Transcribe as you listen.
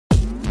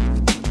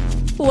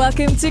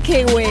Welcome to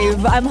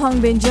K-Wave. I'm Hong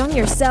Bin Jung,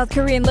 your South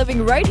Korean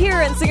living right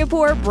here in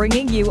Singapore,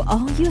 bringing you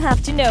all you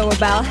have to know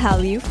about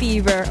Hallyu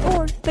Fever,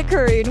 or the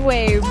Korean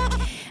wave.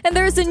 And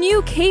there's a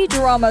new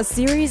K-drama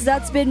series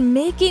that's been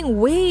making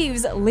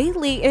waves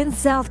lately in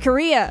South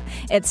Korea.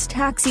 It's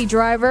Taxi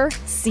Driver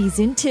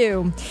Season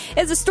 2.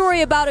 It's a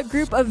story about a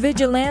group of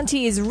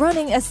vigilantes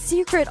running a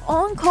secret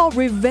on-call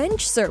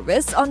revenge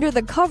service under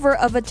the cover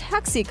of a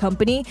taxi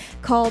company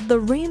called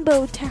the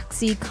Rainbow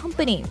Taxi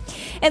Company.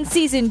 And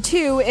Season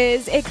 2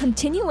 is a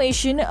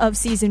continuation of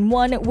Season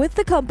 1, with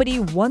the company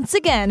once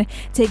again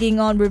taking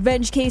on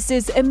revenge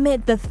cases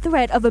amid the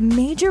threat of a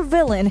major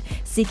villain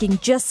seeking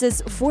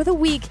justice for the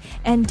weak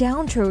and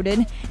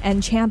downtrodden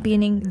and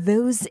championing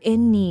those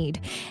in need.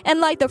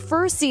 And like the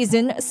first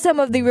season, some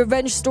of the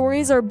revenge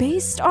stories are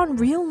based on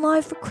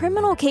real-life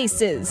criminal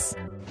cases.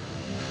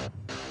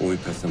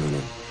 오입했으면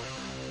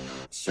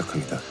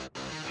시작합니다.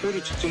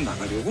 회율이 직접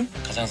나가려고?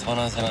 가장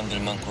선한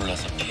사람들만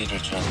골라서 피해를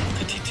주는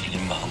그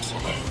뒤틀린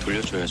마음속을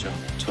돌려줘야죠,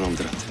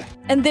 저놈들한테.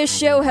 And this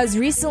show has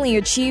recently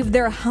achieved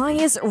their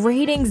highest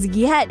ratings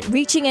yet,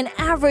 reaching an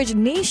average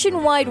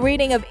nationwide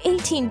rating of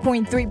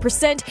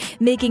 18.3%,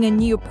 making a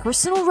new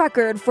personal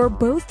record for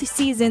both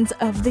seasons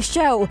of the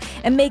show,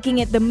 and making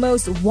it the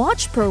most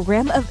watched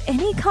program of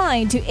any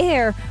kind to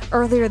air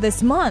earlier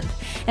this month.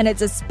 And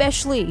it's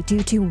especially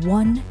due to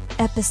one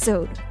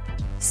episode.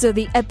 So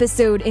the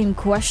episode in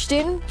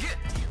question?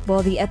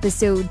 Well, the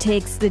episode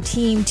takes the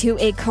team to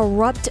a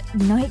corrupt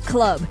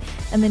nightclub,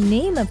 and the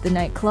name of the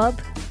nightclub?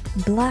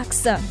 Black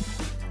Sun.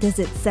 Does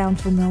it sound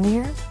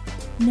familiar?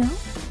 No?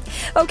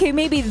 Okay,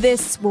 maybe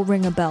this will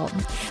ring a bell.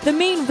 The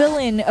main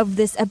villain of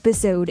this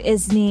episode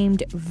is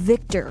named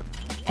Victor.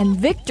 And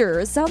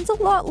Victor sounds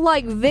a lot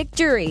like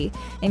victory.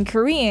 In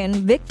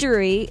Korean,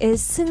 victory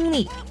is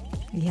Seungri.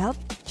 Yep,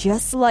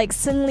 just like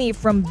Seungri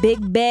from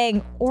Big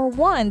Bang, or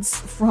once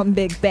from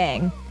Big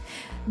Bang.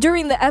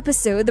 During the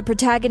episode, the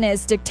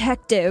protagonist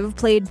detective,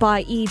 played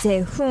by Lee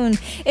Jae-hoon,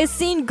 is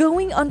seen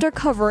going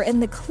undercover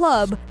in the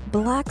club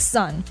Black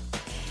Sun.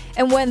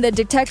 And when the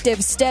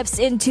detective steps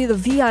into the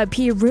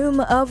VIP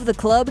room of the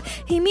club,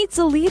 he meets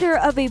the leader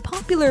of a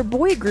popular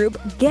boy group,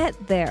 Get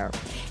There.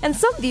 And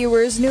some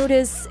viewers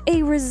notice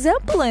a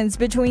resemblance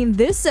between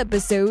this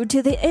episode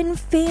to the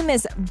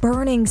infamous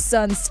Burning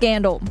Sun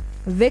scandal.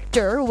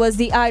 Victor was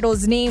the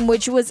idol's name,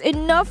 which was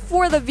enough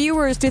for the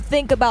viewers to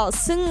think about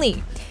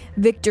Seungri.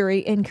 Victory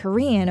in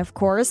Korean, of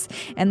course,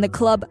 and the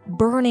club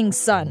Burning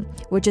Sun,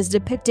 which is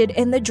depicted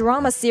in the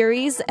drama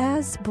series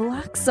as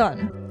Black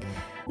Sun.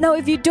 Now,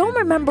 if you don't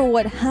remember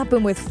what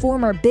happened with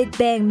former Big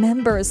Bang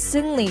member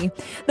Seungri,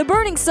 the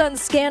Burning Sun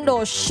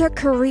scandal shook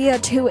Korea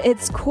to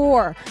its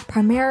core,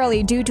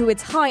 primarily due to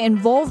its high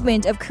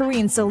involvement of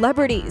Korean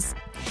celebrities.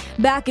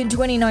 Back in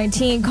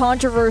 2019,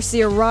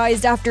 controversy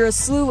arose after a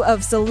slew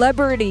of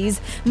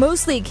celebrities,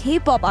 mostly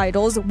K-pop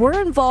idols,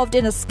 were involved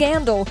in a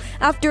scandal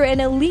after an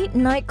elite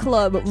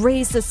nightclub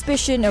raised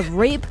suspicion of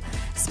rape,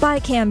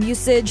 spy cam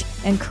usage,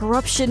 and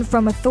corruption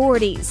from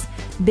authorities.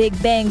 Big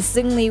Bang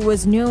Seungri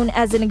was known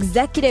as an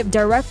executive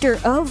director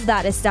of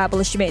that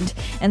establishment,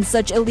 and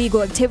such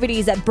illegal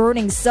activities at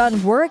Burning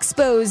Sun were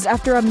exposed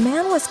after a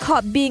man was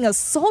caught being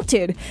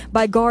assaulted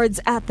by guards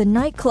at the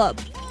nightclub.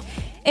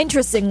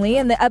 Interestingly,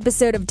 in the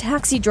episode of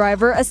Taxi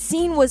Driver, a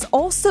scene was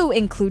also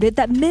included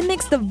that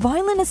mimics the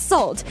violent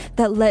assault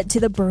that led to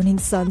the Burning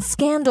Sun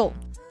scandal.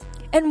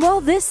 And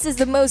while this is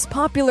the most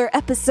popular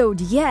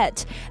episode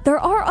yet, there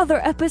are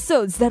other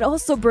episodes that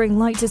also bring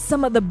light to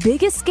some of the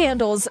biggest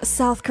scandals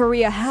South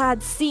Korea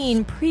had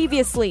seen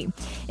previously,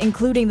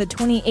 including the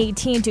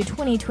 2018 to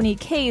 2020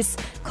 case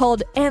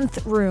called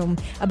Nth Room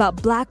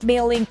about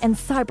blackmailing and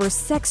cyber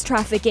sex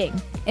trafficking.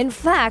 In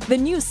fact, the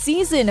new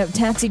season of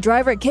Taxi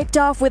Driver kicked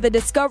off with the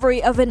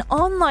discovery of an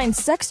online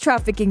sex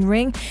trafficking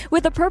ring,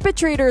 with the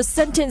perpetrators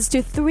sentenced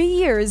to 3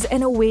 years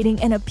and awaiting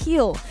an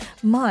appeal,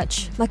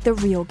 much like the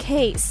real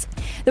case.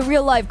 The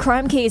real-life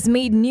crime case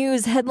made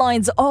news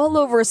headlines all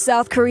over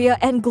South Korea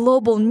and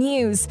global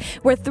news,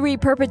 where 3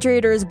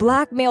 perpetrators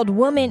blackmailed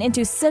women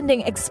into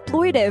sending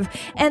exploitive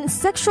and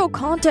sexual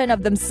content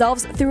of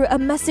themselves through a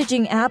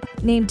messaging app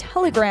named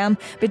Telegram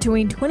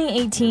between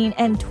 2018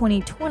 and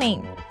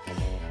 2020.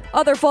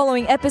 Other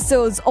following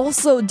episodes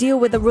also deal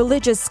with a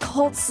religious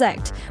cult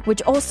sect,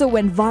 which also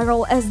went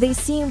viral as they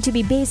seem to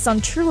be based on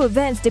true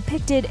events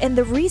depicted in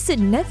the recent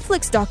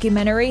Netflix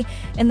documentary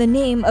In the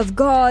Name of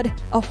God,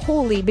 A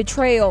Holy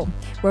Betrayal,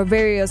 where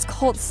various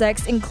cult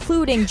sects,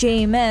 including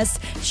JMS,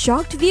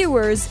 shocked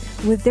viewers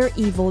with their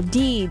evil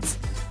deeds.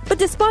 But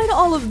despite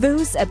all of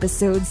those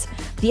episodes,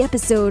 the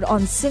episode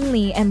on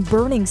Seungri and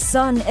Burning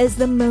Sun is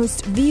the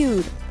most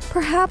viewed.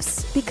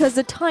 Perhaps because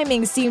the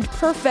timing seemed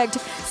perfect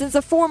since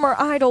a former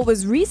idol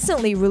was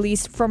recently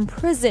released from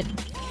prison.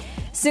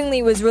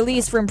 Seungri was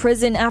released from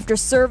prison after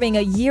serving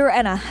a year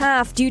and a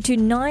half due to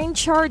 9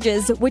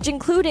 charges, which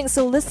including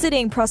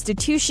soliciting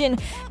prostitution,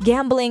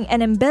 gambling,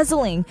 and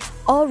embezzling,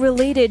 all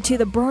related to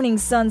the Burning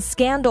Sun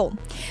scandal.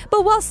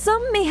 But while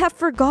some may have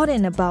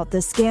forgotten about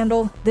the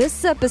scandal,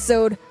 this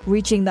episode,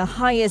 reaching the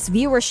highest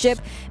viewership,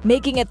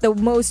 making it the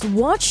most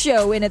watched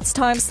show in its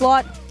time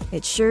slot,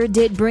 It sure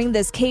did bring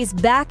this case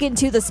back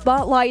into the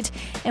spotlight,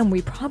 and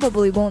we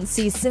probably won't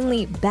see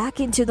Seungri back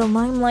into the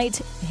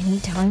limelight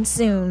anytime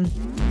soon.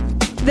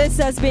 This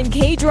has been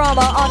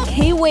K-Drama on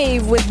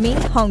K-Wave with me,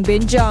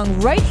 Hongbin Jung,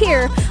 right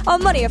here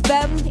on Money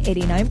FM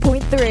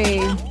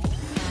 89.3.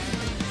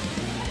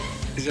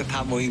 이제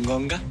다 모인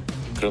건가?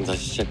 그럼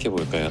다시 시작해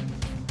볼까요?